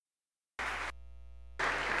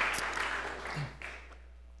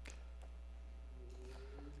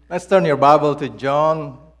Let's turn your Bible to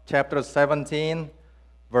John chapter 17,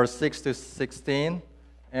 verse 6 to 16.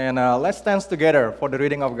 And let's stand together for the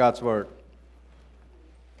reading of God's Word.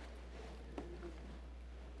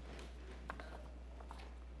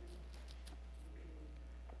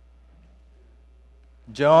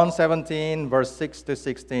 John 17, verse 6 to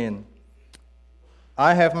 16.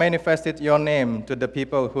 I have manifested your name to the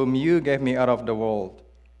people whom you gave me out of the world.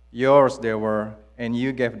 Yours they were, and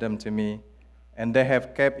you gave them to me, and they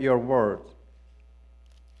have kept your word.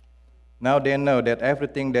 Now they know that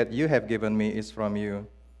everything that you have given me is from you,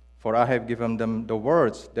 for I have given them the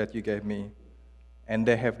words that you gave me, and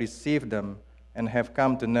they have received them and have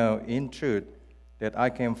come to know in truth that I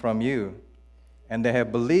came from you, and they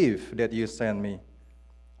have believed that you sent me.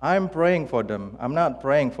 I am praying for them. I'm not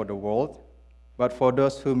praying for the world, but for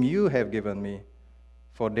those whom you have given me,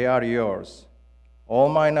 for they are yours. All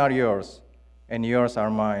mine are yours, and yours are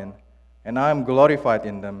mine, and I am glorified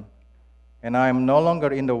in them. And I am no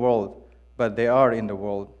longer in the world, but they are in the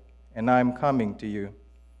world, and I am coming to you.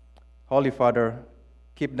 Holy Father,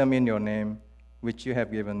 keep them in your name, which you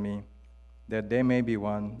have given me, that they may be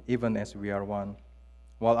one, even as we are one.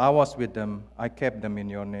 While I was with them, I kept them in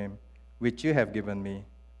your name, which you have given me.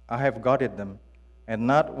 I have guarded them, and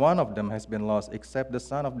not one of them has been lost except the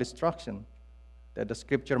son of destruction, that the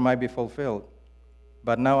scripture might be fulfilled.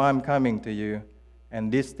 But now I am coming to you,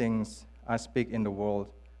 and these things I speak in the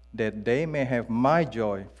world, that they may have my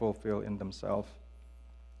joy fulfilled in themselves.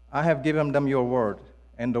 I have given them your word,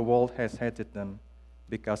 and the world has hated them,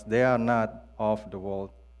 because they are not of the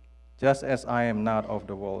world, just as I am not of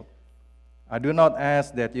the world. I do not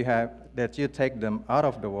ask that you take them out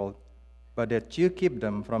of the world, but that you keep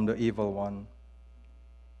them from the evil one.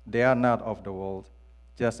 They are not of the world,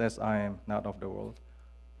 just as I am not of the world.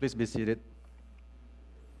 Please be seated.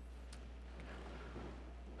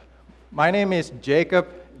 My name is Jacob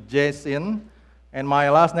Jasin, and my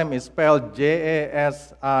last name is spelled Jasin,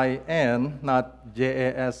 not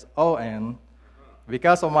Jason.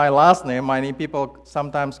 Because of my last name, many people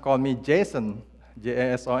sometimes call me Jason,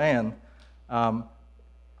 Jason.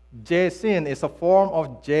 Jasin is a form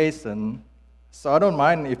of Jason, so I don't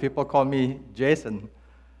mind if people call me Jason.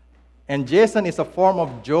 And Jason is a form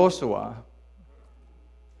of Joshua.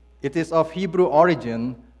 It is of Hebrew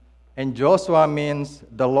origin, and Joshua means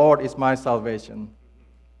the Lord is my salvation.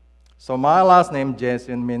 So my last name,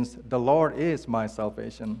 Jasin, means the Lord is my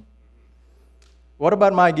salvation. What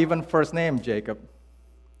about my given first name, Jacob?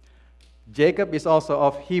 Jacob is also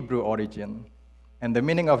of Hebrew origin, and the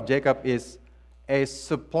meaning of Jacob is a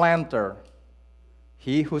supplanter.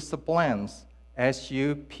 He who supplants,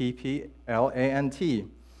 supplant.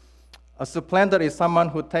 A supplanter is someone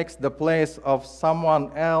who takes the place of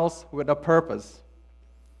someone else with a purpose.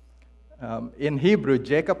 In Hebrew,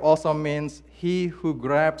 Jacob also means he who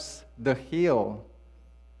grabs the heel.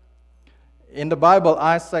 In the Bible,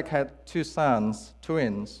 Isaac had two sons,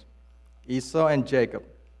 twins, Esau and Jacob.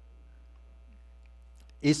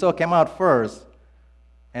 Esau came out first,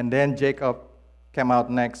 and then Jacob came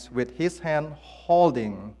out next with his hand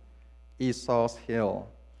holding Esau's heel.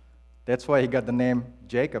 That's why he got the name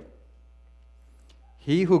Jacob.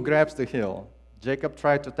 He who grabs the heel. Jacob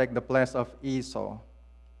tried to take the place of Esau.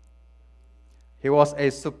 He was a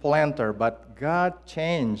supplanter, but God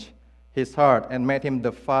changed his heart and made him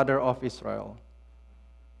the father of Israel.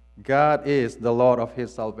 God is the Lord of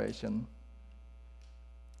his salvation.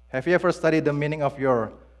 Have you ever studied the meaning of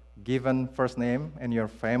your given first name and your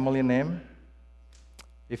family name?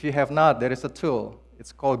 If you have not, there is a tool.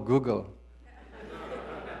 It's called Google.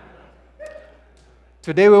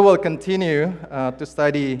 Today we will continue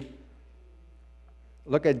to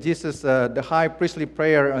look at Jesus, the high priestly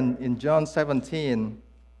prayer in John 17,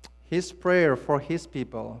 his prayer for his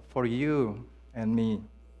people, for you and me.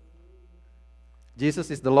 Jesus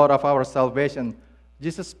is the Lord of our salvation.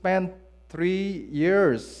 Jesus spent 3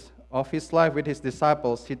 years of his life with his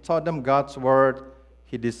disciples. He taught them God's word.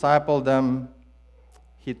 He discipled them.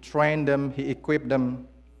 He trained them. He equipped them.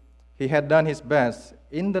 He had done his best.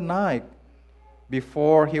 In the night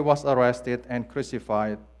before he was arrested and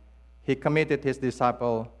crucified, he committed his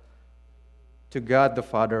disciple to God the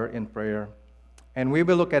Father in prayer. And we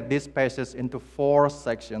will look at this passage into 4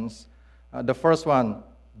 sections. The first one,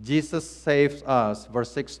 Jesus saves us,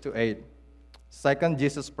 verse 6 to 8. Second,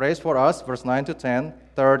 Jesus prays for us, verse 9 to 10.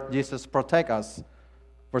 Third, Jesus protects us,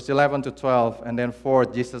 verse 11 to 12. And then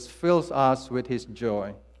fourth, Jesus fills us with his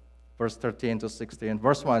joy, verse 13 to 16.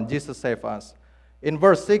 Verse 1, Jesus saves us. In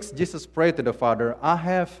verse 6, Jesus prayed to the Father, I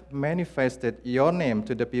have manifested your name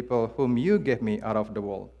to the people whom you gave me out of the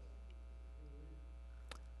world.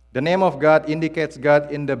 The name of God indicates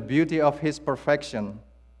God in the beauty of his perfection.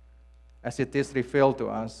 as it is revealed to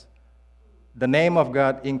us. The name of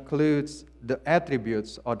God includes the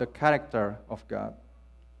attributes or the character of God,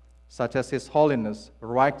 such as His holiness,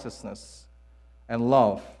 righteousness, and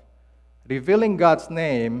love. Revealing God's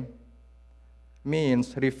name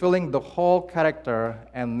means revealing the whole character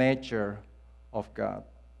and nature of God.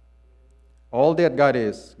 All that God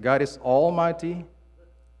is almighty.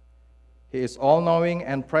 He is all-knowing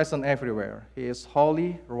and present everywhere. He is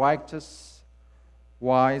holy, righteous,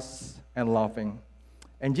 wise, and loving.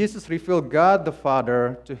 And Jesus revealed God the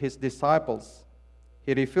Father to His disciples.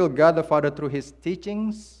 He revealed God the Father through His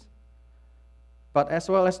teachings, but as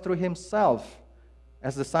well as through Himself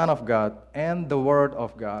as the Son of God and the Word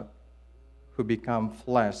of God who become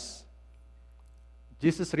flesh.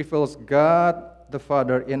 Jesus reveals God the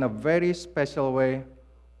Father in a very special way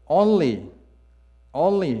only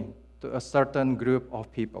to a certain group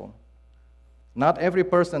of people. Not every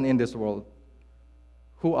person in this world.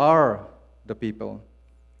 Who are the people?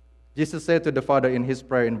 Jesus said to the Father in His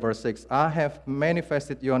prayer in verse 6, I have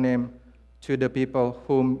manifested your name to the people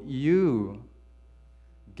whom you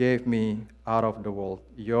gave me out of the world.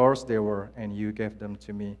 Yours they were, and you gave them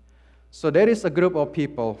to me. So there is a group of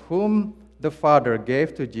people whom the Father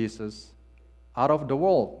gave to Jesus out of the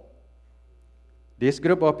world. This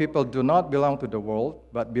group of people do not belong to the world,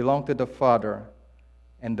 but belong to the Father,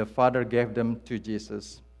 and the Father gave them to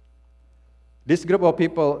Jesus. This group of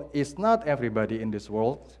people is not everybody in this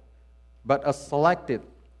world, but a selected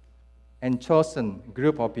and chosen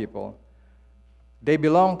group of people. They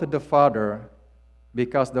belong to the Father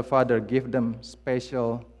because the Father gave them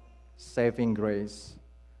special saving grace.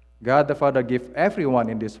 God the Father gives everyone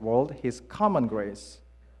in this world His common grace,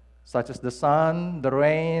 such as the sun, the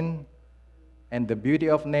rain, and the beauty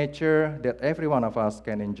of nature that every one of us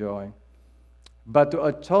can enjoy. But to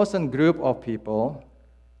a chosen group of people,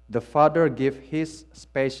 the Father gives His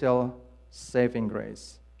special saving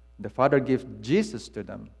grace. The Father gives Jesus to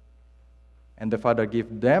them, and the Father gives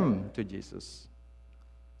them to Jesus.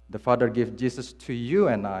 The Father gives Jesus to you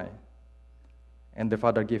and I, and the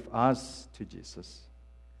Father gives us to Jesus.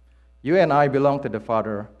 You and I belong to the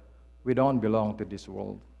Father. We don't belong to this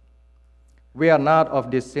world. We are not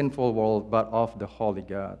of this sinful world, but of the holy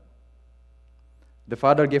God. The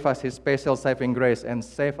Father gave us His special saving grace and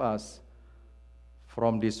saved us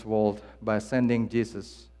from this world by sending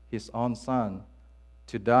Jesus, His own Son,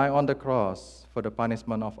 to die on the cross for the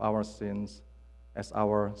punishment of our sins as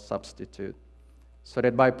our substitute, so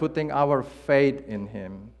that by putting our faith in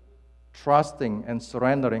Him, trusting and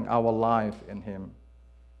surrendering our life in Him,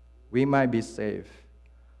 we might be saved.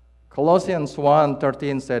 Colossians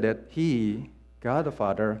 1:13 said that He, God the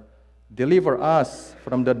Father, deliver us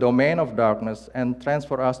from the domain of darkness and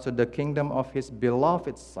transfer us to the kingdom of His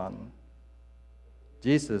beloved Son.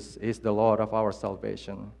 Jesus is the Lord of our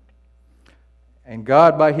salvation. And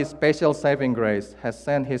God, by His special saving grace, has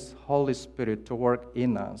sent His Holy Spirit to work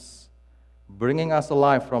in us, bringing us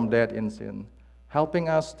alive from death in sin, helping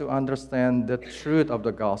us to understand the truth of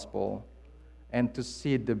the gospel and to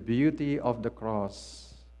see the beauty of the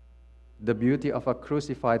cross, the beauty of a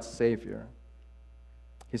crucified Savior,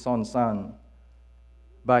 His own Son.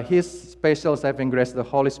 By His special saving grace, the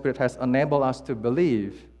Holy Spirit has enabled us to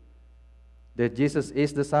believe that Jesus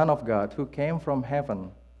is the Son of God who came from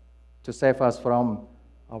heaven to save us from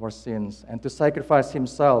our sins and to sacrifice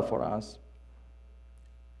Himself for us.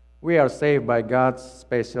 We are saved by God's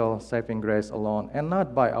special saving grace alone and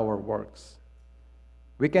not by our works.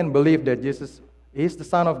 We can believe that Jesus is the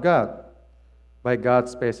Son of God by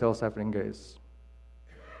God's special saving grace.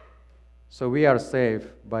 So we are saved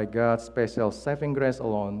by God's special saving grace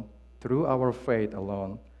alone, through our faith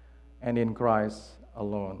alone, and in Christ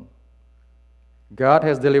alone. God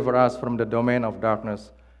has delivered us from the domain of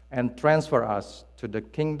darkness and transferred us to the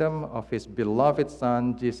kingdom of His beloved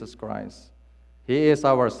Son, Jesus Christ. He is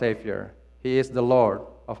our Savior. He is the Lord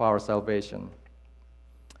of our salvation.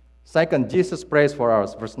 Second, Jesus prays for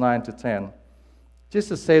us, verse 9 to 10.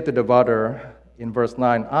 Jesus said to the Father in verse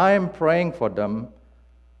 9, I am praying for them.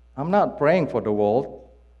 I'm not praying for the world,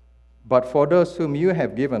 but for those whom you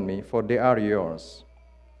have given me, for they are yours.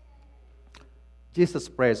 Jesus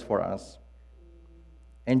prays for us.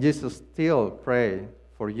 And Jesus still prays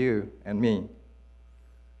for you and me.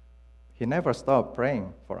 He never stopped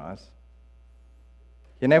praying for us.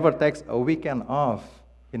 He never takes a weekend off.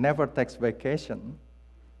 He never takes vacation.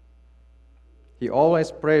 He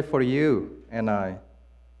always prays for you and I.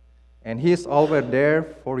 And He's always there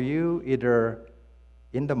for you, either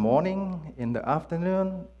in the morning, in the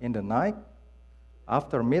afternoon, in the night,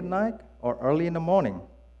 after midnight, or early in the morning.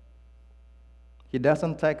 He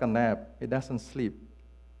doesn't take a nap. He doesn't sleep.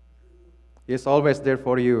 He's always there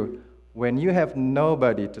for you When you have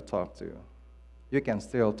nobody to talk to, you can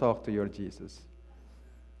still talk to your Jesus.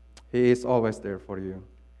 He is always there for you.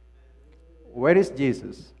 Where is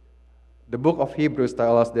Jesus? The book of Hebrews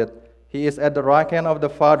tells us that he is at the right hand of the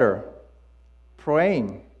Father,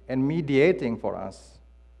 praying and mediating for us.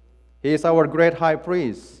 He is our great high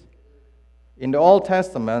priest. In the Old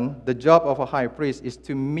Testament, the job of a high priest is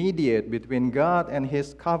to mediate between God and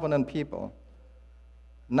his covenant people.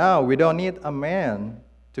 Now, we don't need a man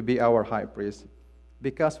to be our high priest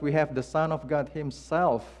because we have the Son of God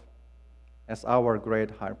himself as our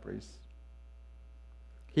great high priest.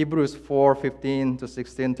 Hebrews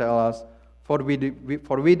 4:15-16 tell us, For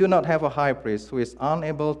we do not have a high priest who is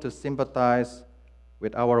unable to sympathize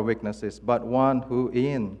with our weaknesses, but one who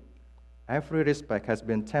in every respect has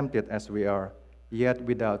been tempted as we are, yet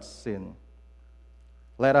without sin.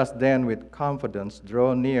 Let us then with confidence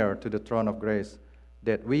draw near to the throne of grace,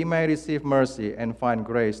 that we may receive mercy and find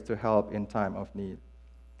grace to help in time of need.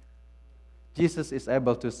 Jesus is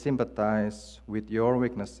able to sympathize with your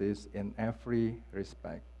weaknesses in every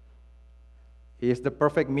respect. He is the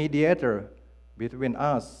perfect mediator between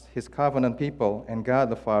us, his covenant people, and God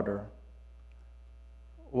the Father.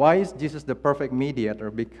 Why is Jesus the perfect mediator?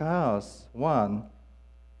 Because, one,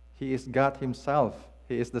 he is God himself.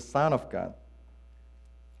 He is the Son of God.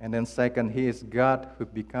 And then second, he is God who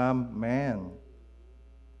became man.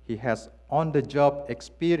 He has on-the-job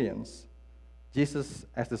experience. Jesus,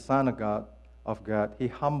 as the Son of God, he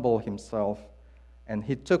humbled himself, and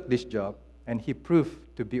he took this job, and he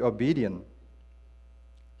proved to be obedient.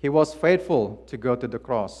 He was faithful to go to the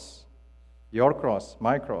cross, your cross,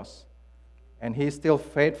 my cross, and he is still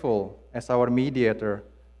faithful as our mediator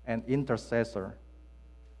and intercessor.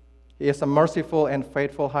 He is a merciful and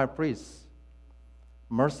faithful high priest,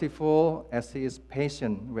 merciful as he is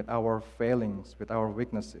patient with our failings, with our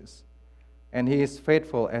weaknesses, and he is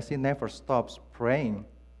faithful as he never stops praying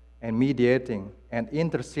and mediating and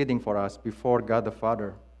interceding for us before God the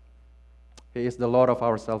Father. He is the Lord of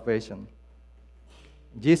our salvation.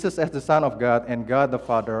 Jesus, as the Son of God, and God the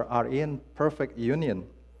Father are in perfect union.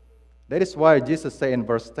 That is why Jesus said in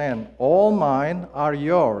verse 10, All mine are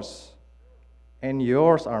yours, and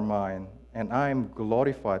yours are mine, and I am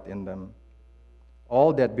glorified in them.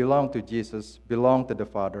 All that belong to Jesus belong to the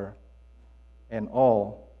Father, and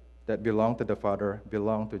all that belong to the Father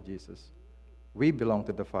belong to Jesus. We belong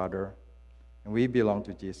to the Father, and we belong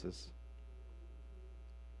to Jesus.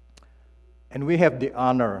 And we have the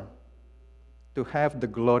honor to have the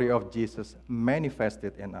glory of Jesus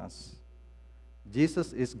manifested in us.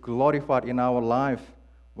 Jesus is glorified in our life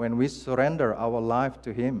when we surrender our life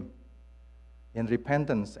to him in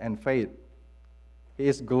repentance and faith. He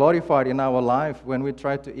is glorified in our life when we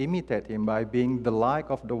try to imitate him by being the like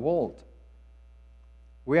of the world.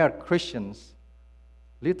 We are Christians,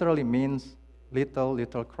 literally means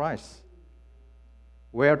little Christ.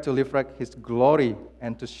 We are to reflect his glory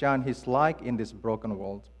and to shine his light in this broken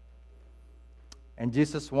world. And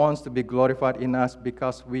Jesus wants to be glorified in us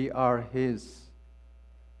because we are his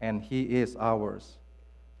and he is ours.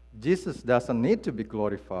 Jesus doesn't need to be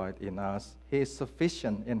glorified in us. He is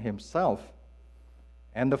sufficient in himself.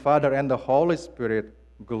 And the Father and the Holy Spirit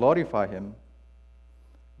glorify him.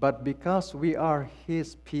 But because we are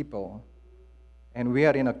his people and we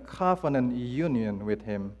are in a covenant union with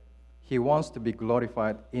him, he wants to be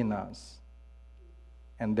glorified in us.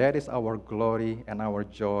 And that is our glory and our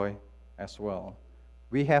joy as well.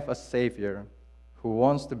 We have a Savior who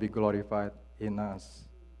wants to be glorified in us.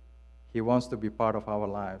 He wants to be part of our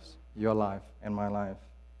lives, your life and my life.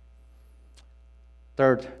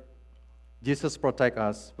 Third, Jesus protects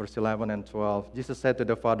us, verse 11 and 12. Jesus said to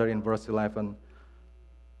the Father in verse 11,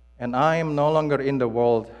 And I am no longer in the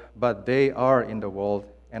world, but they are in the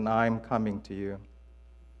world, and I am coming to you.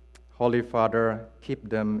 Holy Father, keep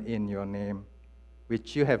them in your name,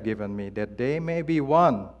 which you have given me, that they may be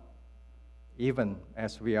one, even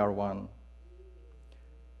as we are one.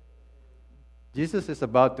 Jesus is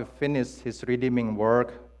about to finish his redeeming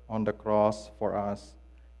work on the cross for us.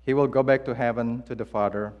 He will go back to heaven to the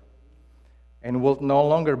Father and will no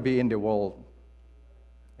longer be in the world.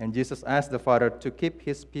 And Jesus asked the Father to keep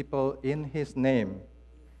his people in his name.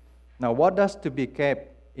 Now, what does to be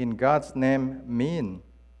kept in God's name mean?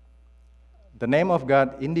 The name of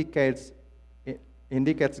God indicates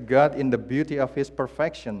God in the beauty of his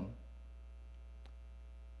perfection.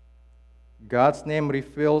 God's name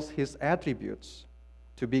reveals his attributes.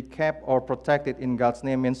 To be kept or protected in God's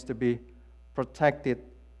name means to be protected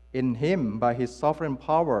in him by his sovereign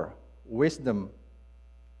power, wisdom,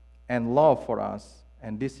 and love for us.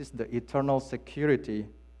 And this is the eternal security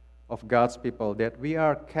of God's people, that we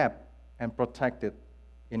are kept and protected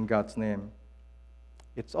in God's name.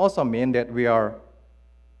 It also means that we are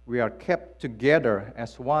kept together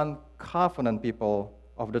as one covenant people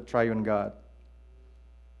of the triune God.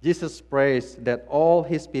 Jesus prays that all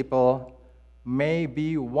his people may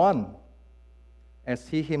be one, as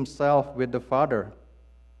he himself with the Father.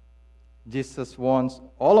 Jesus wants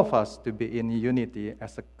all of us to be in unity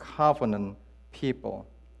as a covenant people.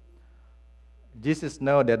 Jesus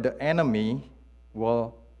knows that the enemy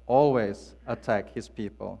will always attack his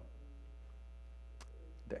people.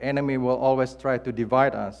 The enemy will always try to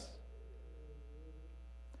divide us.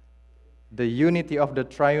 The unity of the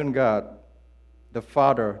triune God, the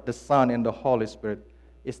Father, the Son, and the Holy Spirit,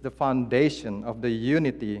 is the foundation of the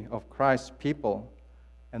unity of Christ's people.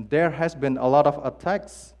 And there has been a lot of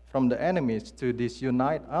attacks from the enemies to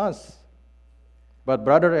disunite us. But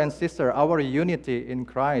brother and sister, our unity in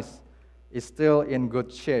Christ is still in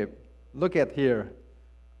good shape. Look at here,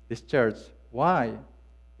 this church. Why?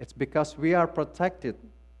 It's because we are protected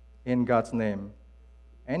in God's name.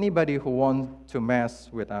 Anybody who wants to mess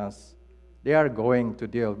with us, they are going to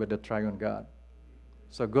deal with the triune God.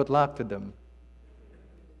 So good luck to them.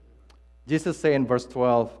 Jesus said in verse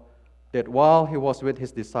 12 that while he was with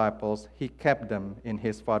his disciples, he kept them in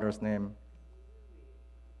his Father's name,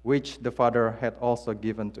 which the Father had also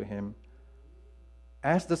given to him.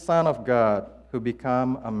 As the Son of God who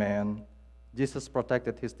became a man, Jesus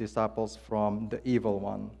protected his disciples from the evil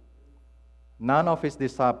one. None of his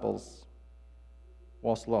disciples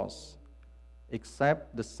was lost,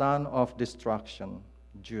 except the son of destruction,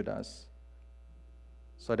 Judas,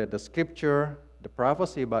 so that the scripture, the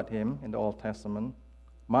prophecy about him in the Old Testament,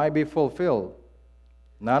 might be fulfilled.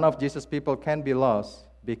 None of Jesus' people can be lost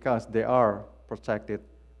because they are protected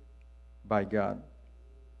by God.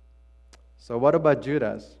 So what about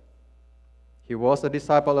Judas? He was a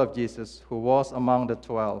disciple of Jesus who was among the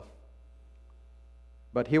 12.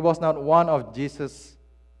 But he was not one of Jesus'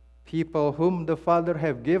 people whom the Father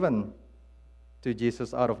have given to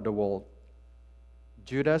Jesus out of the world.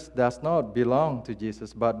 Judas does not belong to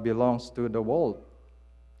Jesus, but belongs to the world.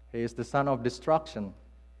 He is the son of destruction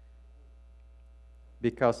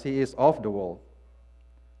because he is of the world.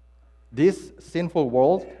 This sinful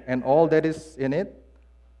world and all that is in it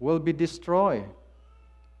will be destroyed.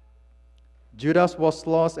 Judas was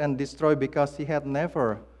lost and destroyed because he had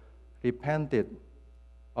never repented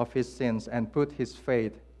of his sins and put his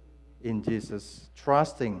faith in Jesus,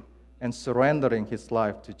 trusting and surrendering his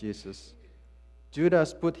life to Jesus.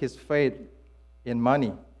 Judas put his faith in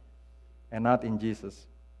money and not in Jesus.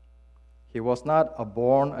 He was not a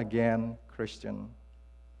born-again Christian.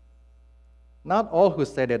 Not all who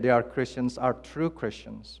say that they are Christians are true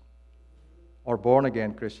Christians or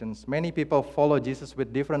born-again Christians. Many people follow Jesus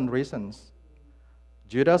with different reasons.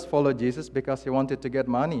 Judas followed Jesus because he wanted to get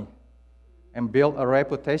money and build a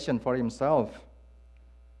reputation for himself.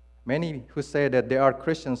 Many who say that they are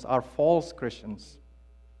Christians are false Christians.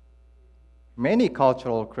 Many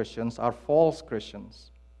cultural Christians are false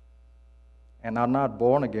Christians and are not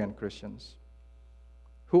born-again Christians.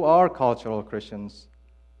 Who are cultural Christians?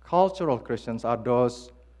 Cultural Christians are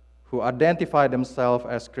those who identify themselves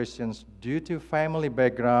as Christians due to family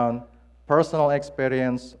background, personal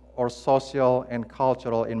experience, or social and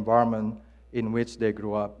cultural environment in which they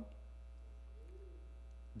grew up.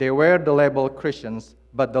 They wear the label Christians,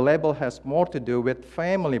 but the label has more to do with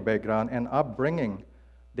family background and upbringing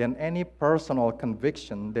than any personal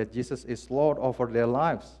conviction that Jesus is Lord over their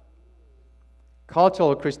lives.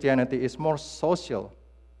 Cultural Christianity is more social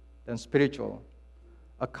than spiritual.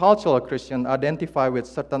 A cultural Christian identifies with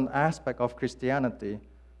certain aspect of Christianity,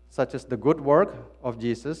 such as the good work of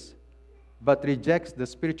Jesus, but rejects the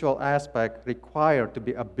spiritual aspect required to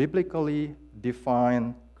be a biblically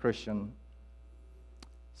defined Christian.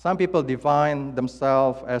 Some people define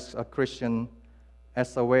themselves as a Christian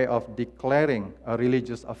as a way of declaring a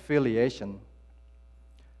religious affiliation.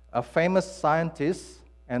 A famous scientist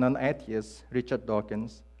and an atheist, Richard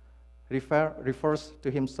Dawkins, refers to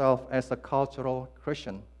himself as a cultural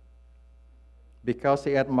Christian because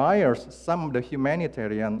he admires some of the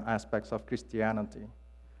humanitarian aspects of Christianity.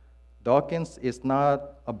 Dawkins is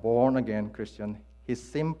not a born-again Christian. He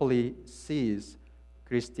simply sees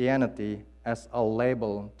Christianity as a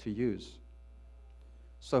label to use.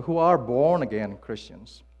 So who are born-again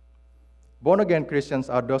Christians? Born-again Christians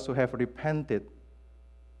are those who have repented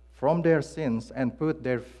from their sins and put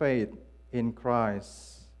their faith in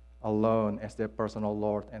Christ alone as their personal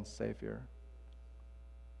Lord and Savior,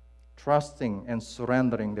 trusting and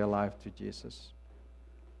surrendering their life to Jesus.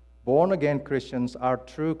 Born-again Christians are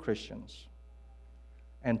true Christians,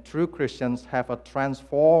 and true Christians have a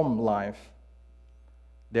transformed life.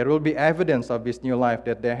 There will be evidence of this new life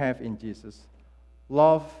that they have in Jesus.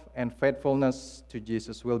 Love and faithfulness to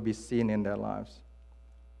Jesus will be seen in their lives.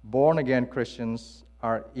 Born-again Christians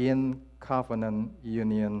are in covenant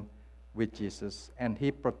union with Jesus, and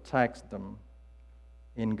He protects them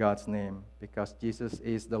in God's name because Jesus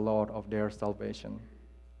is the Lord of their salvation.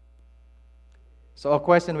 So a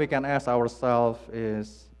question we can ask ourselves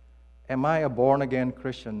is, am I a born-again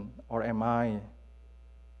Christian or am I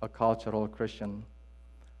a cultural Christian?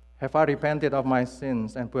 Have I repented of my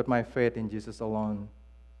sins and put my faith in Jesus alone?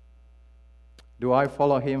 Do I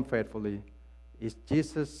follow Him faithfully? Is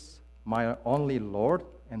Jesus my only Lord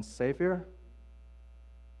and Savior?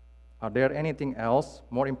 Are there anything else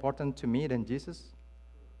more important to me than Jesus?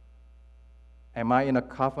 Am I in a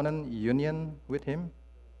covenant union with Him?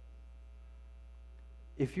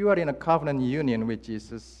 If you are in a covenant union with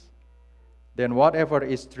Jesus, then whatever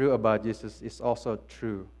is true about Jesus is also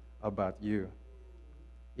true about you.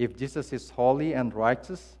 If Jesus is holy and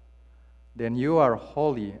righteous, then you are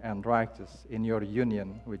holy and righteous in your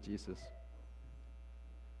union with Jesus.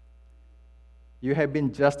 You have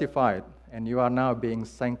been justified, and you are now being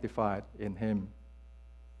sanctified in Him.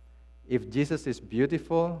 If Jesus is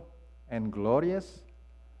beautiful and glorious,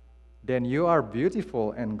 then you are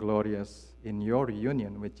beautiful and glorious in your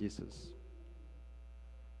union with Jesus.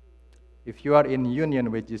 If you are in union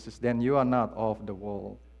with Jesus, then you are not of the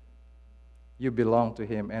world. You belong to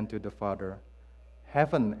Him and to the Father.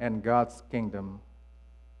 Heaven and God's kingdom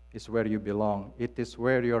is where you belong. It is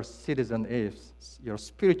where your citizen is, your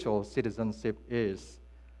spiritual citizenship is,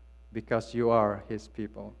 because you are His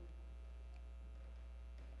people.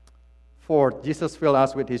 Fourth, Jesus filled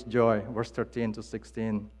us with His joy, verse 13 to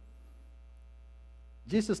 16.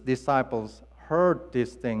 Jesus' disciples heard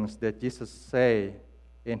these things that Jesus say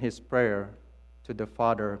in His prayer to the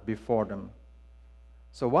Father before them.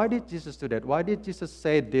 So why did Jesus do that? Why did Jesus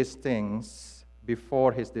say these things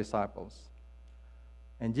before His disciples?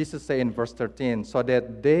 And Jesus said in verse 13, so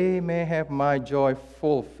that they may have my joy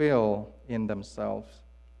fulfilled in themselves.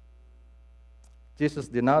 Jesus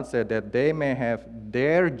did not say that they may have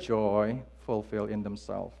their joy fulfilled in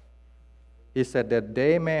themselves. He said that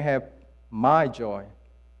they may have my joy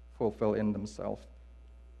fulfilled in themselves.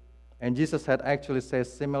 And Jesus had actually said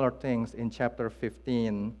similar things in chapter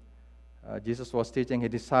 15. Jesus was teaching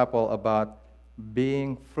His disciples about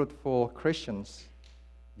being fruitful Christians.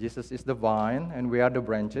 Jesus is the vine, and we are the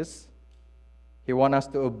branches. He wants us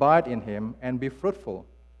to abide in Him and be fruitful.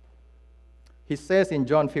 He says in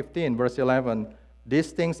John 15, verse 11,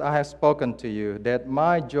 these things I have spoken to you, that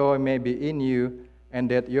my joy may be in you, and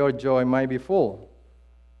that your joy may be full.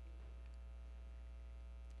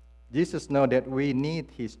 Jesus knows that we need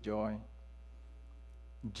His joy.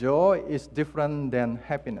 Joy is different than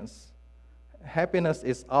happiness. Happiness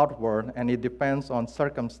is outward, and it depends on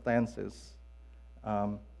circumstances.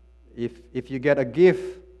 If you get a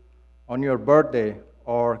gift on your birthday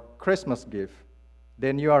or Christmas gift,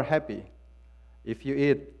 then you are happy. If you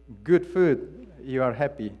eat good food, you are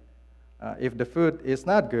happy. If the food is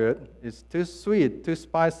not good, it's too sweet, too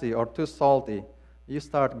spicy, or too salty, you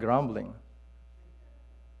start grumbling.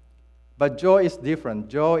 But joy is different.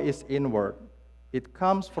 Joy is inward. It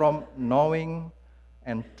comes from knowing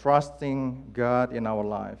and trusting God in our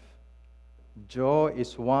life. Joy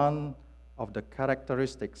is one of the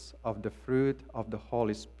characteristics of the fruit of the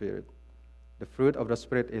Holy Spirit. The fruit of the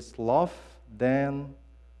Spirit is love, then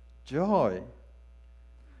joy.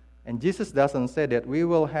 And Jesus doesn't say that we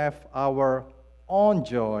will have our own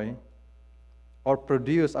joy or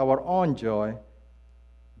produce our own joy,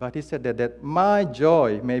 but He said that my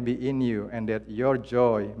joy may be in you and that your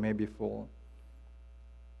joy may be full.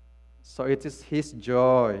 So it is His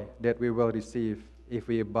joy that we will receive if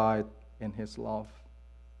we abide in His love.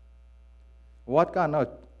 What kind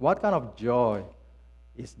of joy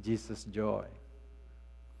is Jesus' joy?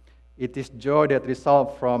 It is joy that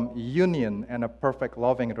results from union and a perfect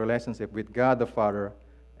loving relationship with God the Father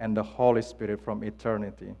and the Holy Spirit from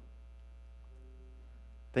eternity.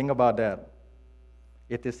 Think about that.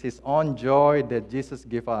 It is His own joy that Jesus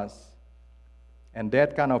gives us. And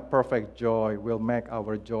that kind of perfect joy will make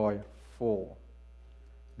our joy full.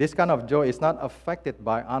 This kind of joy is not affected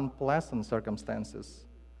by unpleasant circumstances.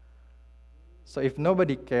 So if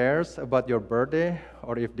nobody cares about your birthday,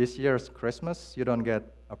 or if this year's Christmas you don't get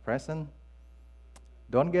a present,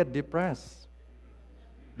 don't get depressed.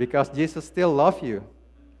 Because Jesus still loves you,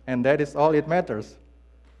 and that is all it matters.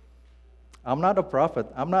 I'm not a prophet.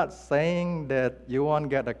 I'm not saying that you won't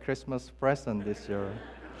get a Christmas present this year.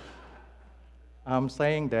 I'm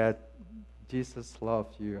saying that Jesus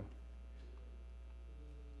loves you.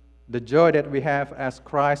 The joy that we have as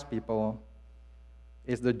Christ people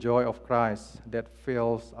is the joy of Christ that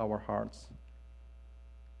fills our hearts.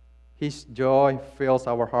 His joy fills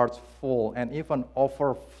our hearts full and even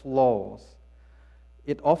overflows.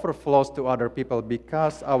 It overflows to other people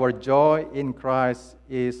because our joy in Christ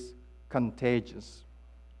is contagious.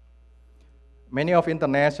 Many of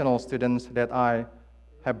international students that I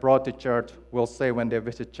have brought to church will say when they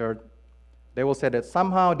visit church, they will say that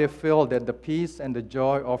somehow they feel that the peace and the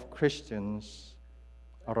joy of Christians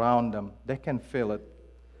around them, they can feel it.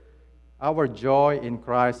 Our joy in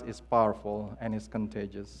Christ is powerful and is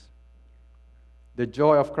contagious. The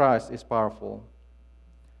joy of Christ is powerful.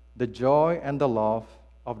 The joy and the love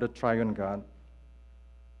of the triune God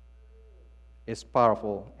is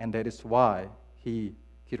powerful, and that is why He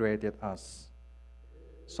created us.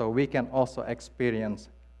 So we can also experience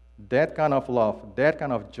that kind of love, that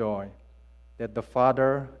kind of joy that the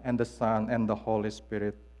Father and the Son and the Holy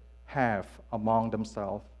Spirit have among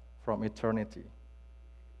themselves from eternity.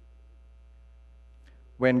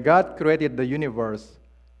 When God created the universe,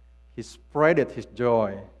 He spreaded His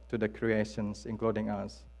joy to the creations, including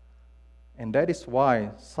us. And that is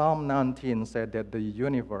why Psalm 19 said that the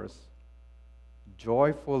universe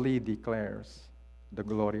joyfully declares the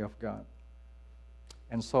glory of God.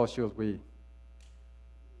 And so should we.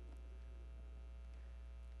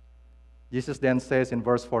 Jesus then says in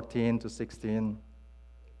verse 14 to 16,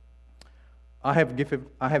 I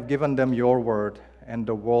have given them your word, and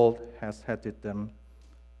the world has hated them,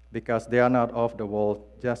 because they are not of the world,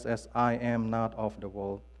 just as I am not of the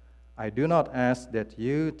world. I do not ask that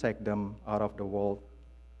you take them out of the world,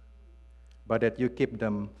 but that you keep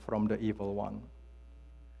them from the evil one.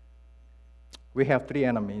 We have three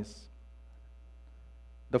enemies: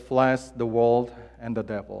 the flesh, the world, and the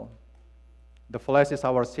devil. The flesh is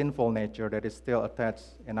our sinful nature that is still attached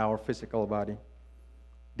in our physical body.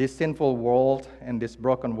 This sinful world and this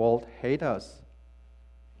broken world hate us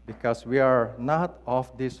because we are not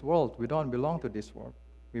of this world. We don't belong to this world.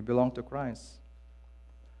 We belong to Christ.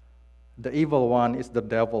 The evil one is the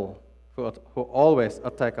devil, who always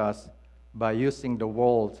attacks us by using the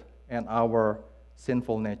world and our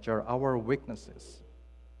sinful nature, our weaknesses.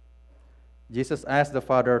 Jesus asked the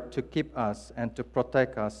Father to keep us and to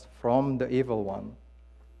protect us from the evil one.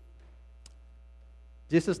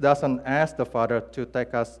 Jesus doesn't ask the Father to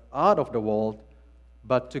take us out of the world,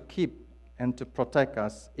 but to keep and to protect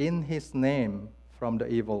us in His name from the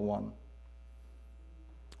evil one.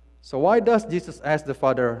 So why does Jesus ask the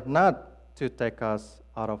Father not to take us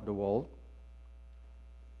out of the world?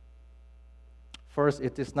 First,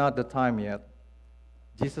 it is not the time yet.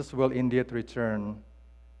 Jesus will indeed return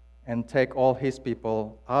and take all His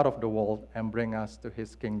people out of the world and bring us to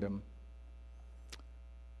His kingdom.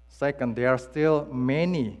 Second, there are still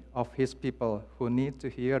many of His people who need to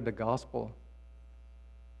hear the gospel.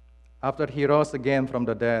 After He rose again from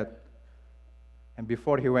the dead, and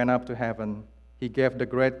before He went up to heaven, He gave the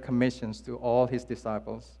great commissions to all His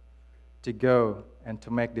disciples to go and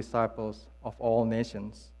to make disciples of all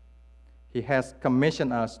nations. He has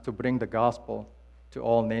commissioned us to bring the gospel to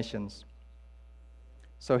all nations.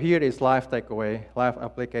 So here is life takeaway, life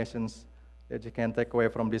applications that you can take away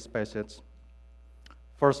from this passage.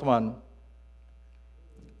 First one,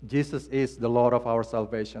 Jesus is the Lord of our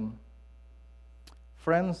salvation.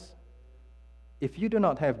 Friends, if you do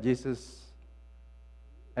not have Jesus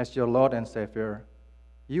as your Lord and Savior,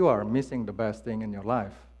 you are missing the best thing in your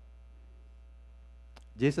life.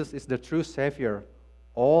 Jesus is the true Savior.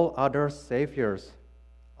 All other saviors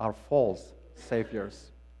are false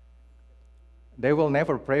saviors. They will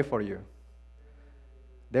never pray for you.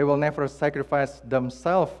 They will never sacrifice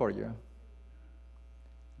themselves for you.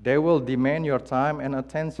 They will demand your time and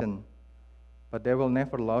attention, but they will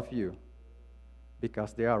never love you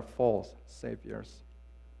because they are false saviors.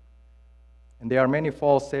 And there are many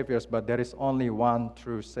false saviors, but there is only one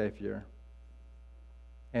true Savior,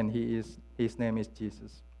 and His name is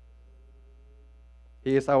Jesus.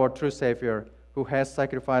 He is our true Savior who has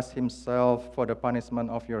sacrificed Himself for the punishment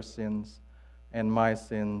of your sins and my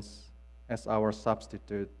sins as our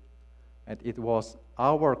substitute. And it was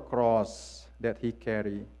our cross that He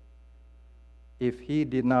carried. If He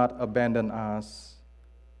did not abandon us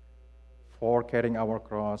for carrying our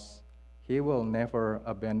cross, He will never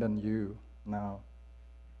abandon you now.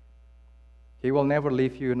 He will never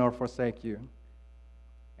leave you nor forsake you.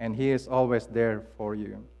 And He is always there for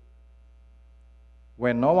you.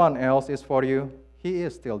 When no one else is for you, He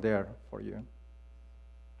is still there for you.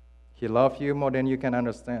 He loves you more than you can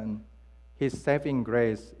understand. His saving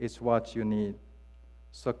grace is what you need.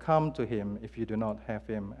 So come to Him if you do not have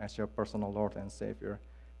Him as your personal Lord and Savior.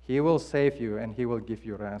 He will save you and He will give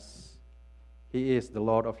you rest. He is the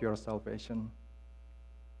Lord of your salvation.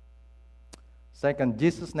 Second,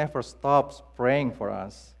 Jesus never stops praying for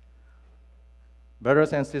us.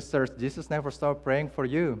 Brothers and sisters, Jesus never stops praying for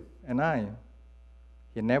you and I.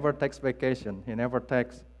 He never takes vacation. He never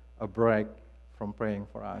takes a break from praying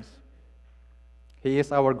for us. He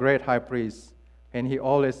is our great high priest, and he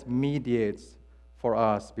always mediates for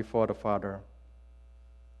us before the Father.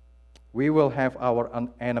 We will have our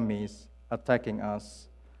enemies attacking us,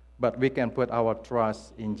 but we can put our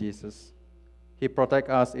trust in Jesus. He protects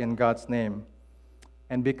us in God's name.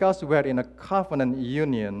 And because we are in a covenant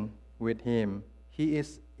union with him, he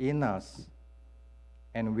is in us,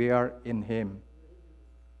 and we are in him.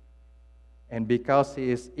 And because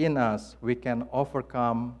he is in us, we can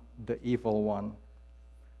overcome the evil one.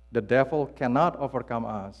 The devil cannot overcome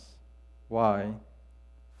us. Why?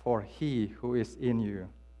 For he who is in you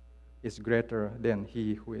is greater than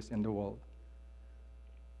he who is in the world.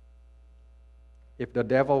 If the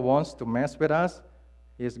devil wants to mess with us,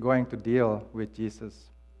 he is going to deal with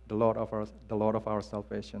Jesus, the Lord of our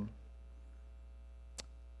salvation.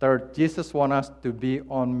 Third, Jesus wants us to be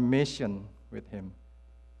on mission with him.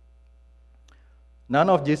 None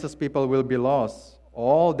of Jesus' people will be lost.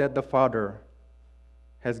 All that the Father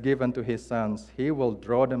has given to his sons, he will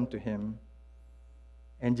draw them to him.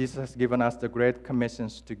 And Jesus has given us the great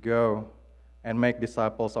commissions to go and make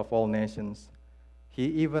disciples of all nations. He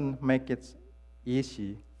even makes it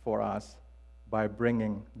easy for us by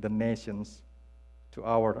bringing the nations to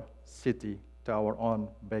our city, to our own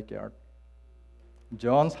backyard.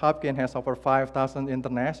 Johns Hopkins has over 5,000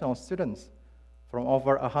 international students from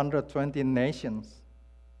over 120 nations.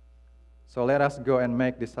 So let us go and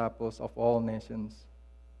make disciples of all nations.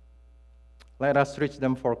 Let us reach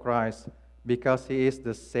them for Christ, because he is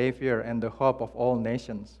the Savior and the hope of all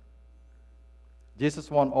nations. Jesus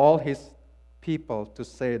wants all his people to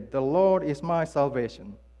say, "The Lord is my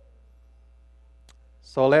salvation."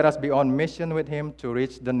 So let us be on mission with him to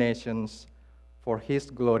reach the nations for his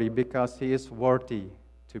glory, because he is worthy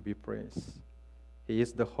to be praised. He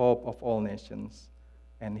is the hope of all nations,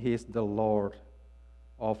 and he is the Lord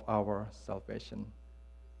of our salvation.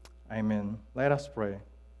 Amen. Let us pray.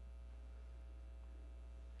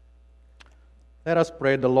 Let us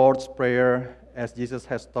pray the Lord's Prayer as Jesus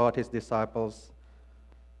has taught his disciples.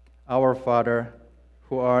 Our Father,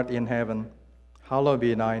 who art in heaven, hallowed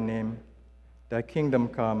be thy name. Thy kingdom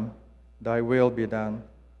come, thy will be done,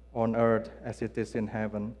 on earth as it is in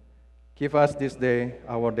heaven. Give us this day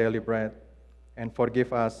our daily bread, and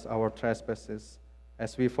forgive us our trespasses,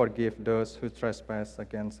 as we forgive those who trespass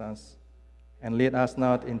against us. And lead us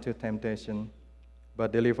not into temptation,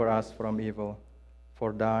 but deliver us from evil.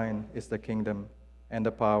 For thine is the kingdom, and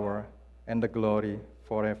the power, and the glory,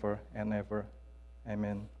 forever and ever.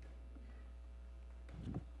 Amen.